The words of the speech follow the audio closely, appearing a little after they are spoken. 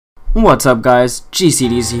What's up guys,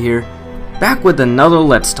 GCDZ here, back with another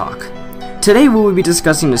Let's Talk. Today we will be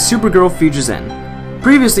discussing the Supergirl Future's End.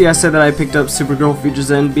 Previously I said that I picked up Supergirl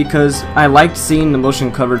Future's End because I liked seeing the motion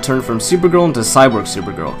cover turn from Supergirl into Cyborg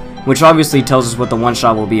Supergirl, which obviously tells us what the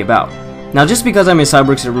one-shot will be about. Now just because I'm a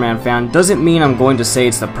Cyborg Superman fan doesn't mean I'm going to say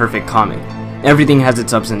it's the perfect comic. Everything has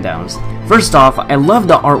its ups and downs. First off, I love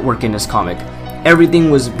the artwork in this comic.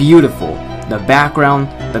 Everything was beautiful. The background,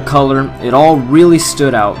 the color, it all really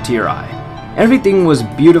stood out to your eye. Everything was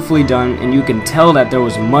beautifully done and you can tell that there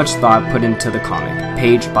was much thought put into the comic,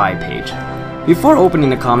 page by page. Before opening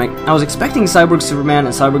the comic, I was expecting Cyborg Superman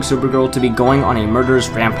and Cyborg Supergirl to be going on a murderous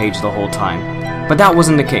rampage the whole time. But that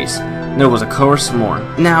wasn't the case. There was of course more.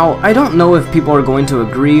 Now, I don't know if people are going to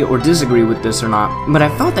agree or disagree with this or not, but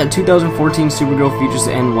I felt that 2014 Supergirl Future's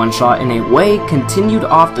End one-shot in a way continued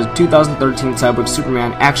off the 2013 Cyborg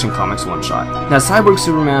Superman Action Comics one-shot. That Cyborg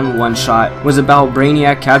Superman one-shot was about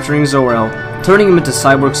Brainiac capturing Zor-El, turning him into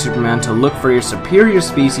Cyborg Superman to look for a superior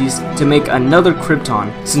species to make another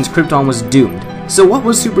Krypton, since Krypton was doomed. So what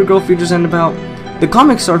was Supergirl Future's End about? The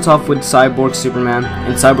comic starts off with Cyborg Superman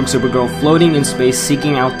and Cyborg Supergirl floating in space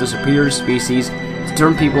seeking out the superior species to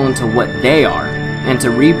turn people into what they are and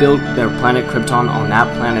to rebuild their planet Krypton on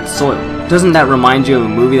that planet's soil. Doesn't that remind you of a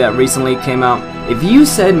movie that recently came out? If you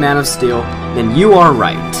said Man of Steel, then you are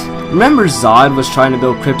right. Remember Zod was trying to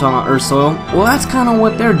build Krypton on Earth's soil? Well, that's kind of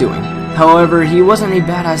what they're doing. However, he wasn't a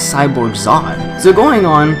badass cyborg Zod. So going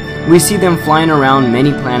on, we see them flying around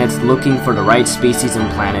many planets looking for the right species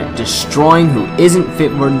and planet, destroying who isn't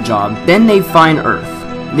fit for the job. Then they find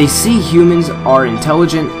Earth. They see humans are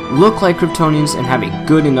intelligent, look like Kryptonians, and have a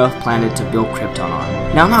good enough planet to build Krypton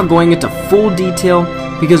on. Now I'm not going into full detail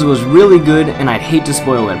because it was really good and I'd hate to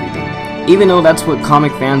spoil everything, even though that's what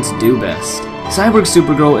comic fans do best. Cyborg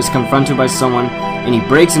Supergirl is confronted by someone and he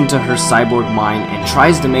breaks into her cyborg mind and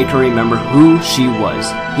tries to make her remember who she was.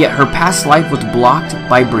 Yet her past life was blocked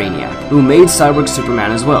by Brainiac, who made Cyborg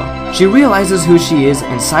Superman as well. She realizes who she is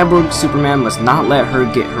and Cyborg Superman must not let her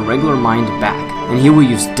get her regular mind back, and he will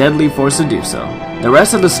use deadly force to do so. The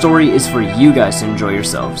rest of the story is for you guys to enjoy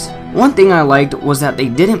yourselves. One thing I liked was that they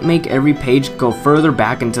didn't make every page go further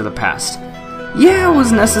back into the past. Yeah, it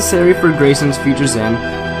was necessary for Grayson's Future's End,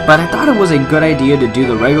 but I thought it was a good idea to do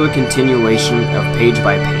the regular continuation of page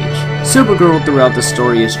by page. Supergirl throughout the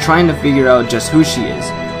story is trying to figure out just who she is.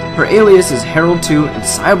 Her alias is Herald 2 and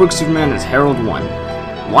Cyborg Superman is Herald 1.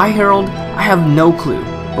 Why Herald? I have no clue,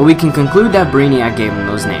 but we can conclude that Brainiac gave him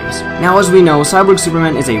those names. Now as we know, Cyborg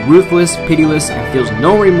Superman is a ruthless, pitiless, and feels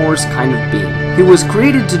no remorse kind of being. He was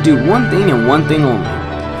created to do one thing and one thing only: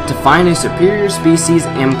 to find a superior species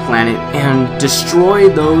and planet and destroy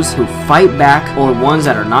those who fight back or ones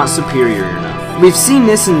that are not superior enough. We've seen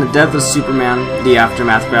this in The Death of Superman, the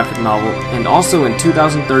Aftermath graphic novel, and also in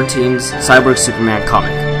 2013's Cyborg Superman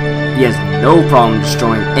comic. He has no problem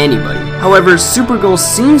destroying anybody. However, Supergirl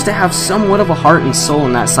seems to have somewhat of a heart and soul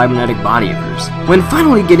in that cybernetic body of hers. When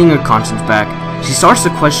finally getting her conscience back, she starts to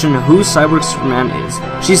question who Cyborg Superman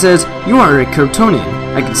is. She says, "You are a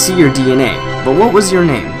Kryptonian. I can see your DNA, but what was your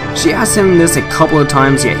name?" She asks him this a couple of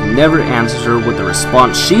times, yet he never answers her with the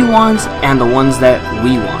response she wants and the ones that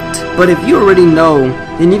we want. But if you already know,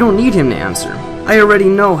 then you don't need him to answer. I already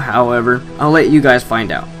know, however. I'll let you guys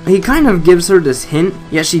find out. He kind of gives her this hint,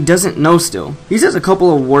 yet she doesn't know still. He says a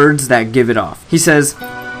couple of words that give it off. He says,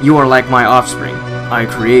 "You are like my offspring. I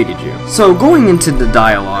created you." So going into the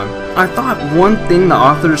dialogue, I thought one thing the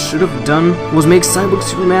authors should have done was make Cyborg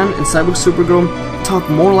Superman and Cyborg Supergirl talk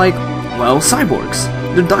more like, well, cyborgs.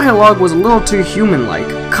 Their dialogue was a little too human-like,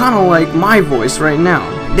 kinda like my voice right now.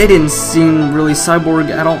 They didn't seem really cyborg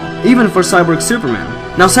at all, even for Cyborg Superman.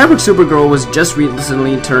 Now Cyborg Supergirl was just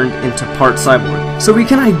recently turned into part cyborg, so we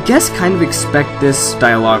can I guess kind of expect this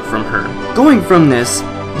dialogue from her. Going from this,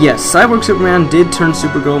 yes, Cyborg Superman did turn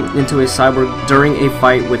Supergirl into a cyborg during a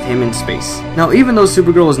fight with him in space. Now even though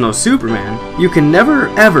Supergirl is no Superman, you can never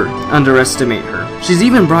ever underestimate her. She's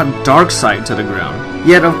even brought Darkseid to the ground.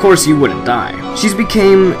 Yet of course you wouldn't die. She's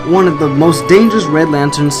became one of the most dangerous Red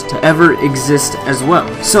Lanterns to ever exist as well.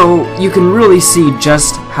 So you can really see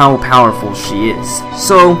just how powerful she is.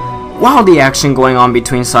 So while the action going on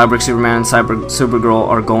between Cyborg Superman and Cyborg Supergirl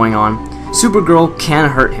are going on, Supergirl can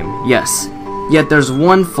hurt him, yes. Yet there's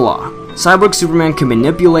one flaw. Cyborg Superman can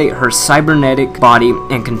manipulate her cybernetic body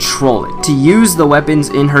and control it, to use the weapons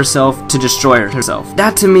in herself to destroy herself.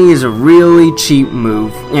 That to me is a really cheap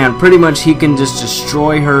move, and pretty much he can just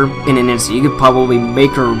destroy her in an instant. You could probably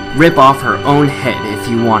make her rip off her own head if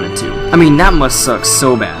you wanted to. I mean, that must suck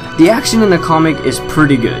so bad. The action in the comic is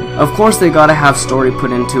pretty good. Of course they gotta have story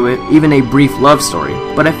put into it, even a brief love story,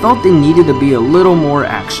 but I felt they needed to be a little more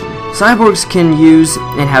action. Cyborgs can use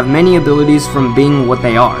and have many abilities from being what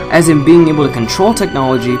they are, as in being able to control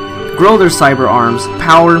technology, grow their cyber arms,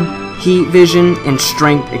 power, heat vision, and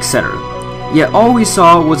strength, etc. Yet all we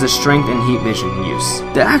saw was the strength and heat vision use.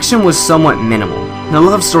 The action was somewhat minimal. The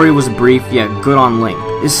love story was brief yet good on length.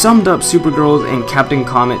 It summed up Supergirl's and Captain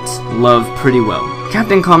Comet's love pretty well.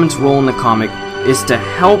 Captain Comet's role in the comic is to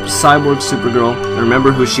help Cyborg Supergirl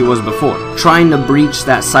remember who she was before, trying to breach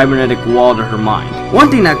that cybernetic wall to her mind. One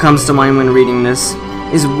thing that comes to mind when reading this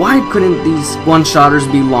is why couldn't these one-shotters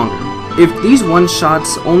be longer? If these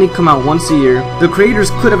one-shots only come out once a year, the creators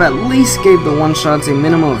could have at least gave the one-shots a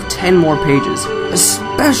minimum of 10 more pages,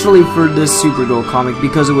 especially for this Supergirl comic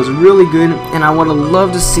because it was really good and I would have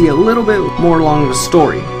loved to see a little bit more along the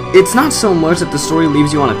story. It's not so much that the story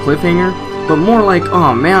leaves you on a cliffhanger, but more like,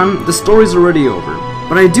 oh man, the story's already over.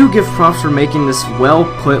 But I do give props for making this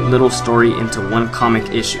well-put little story into one comic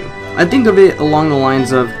issue. I think of it along the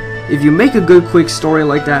lines of, if you make a good quick story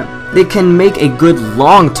like that, they can make a good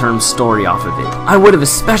long-term story off of it. I would have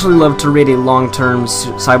especially loved to read a long-term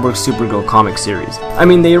Cyborg Supergirl comic series. I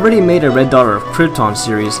mean, they already made a Red Daughter of Krypton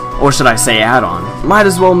series, or should I say add-on. Might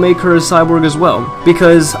as well make her a cyborg as well,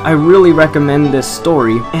 because I really recommend this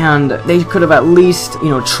story, and they could have at least,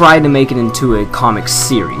 tried to make it into a comic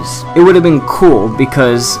series. It would have been cool,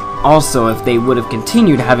 because also if they would have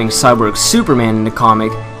continued having Cyborg Superman in the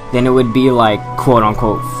comic, then it would be like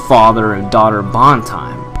quote-unquote father and daughter bond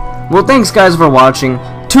time. Well, thanks guys for watching.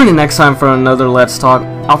 Tune in next time for another Let's Talk.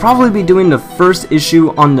 I'll probably be doing the first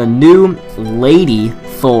issue on the new Lady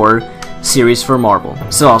Thor series for Marvel.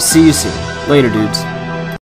 So I'll see you soon. Later, dudes.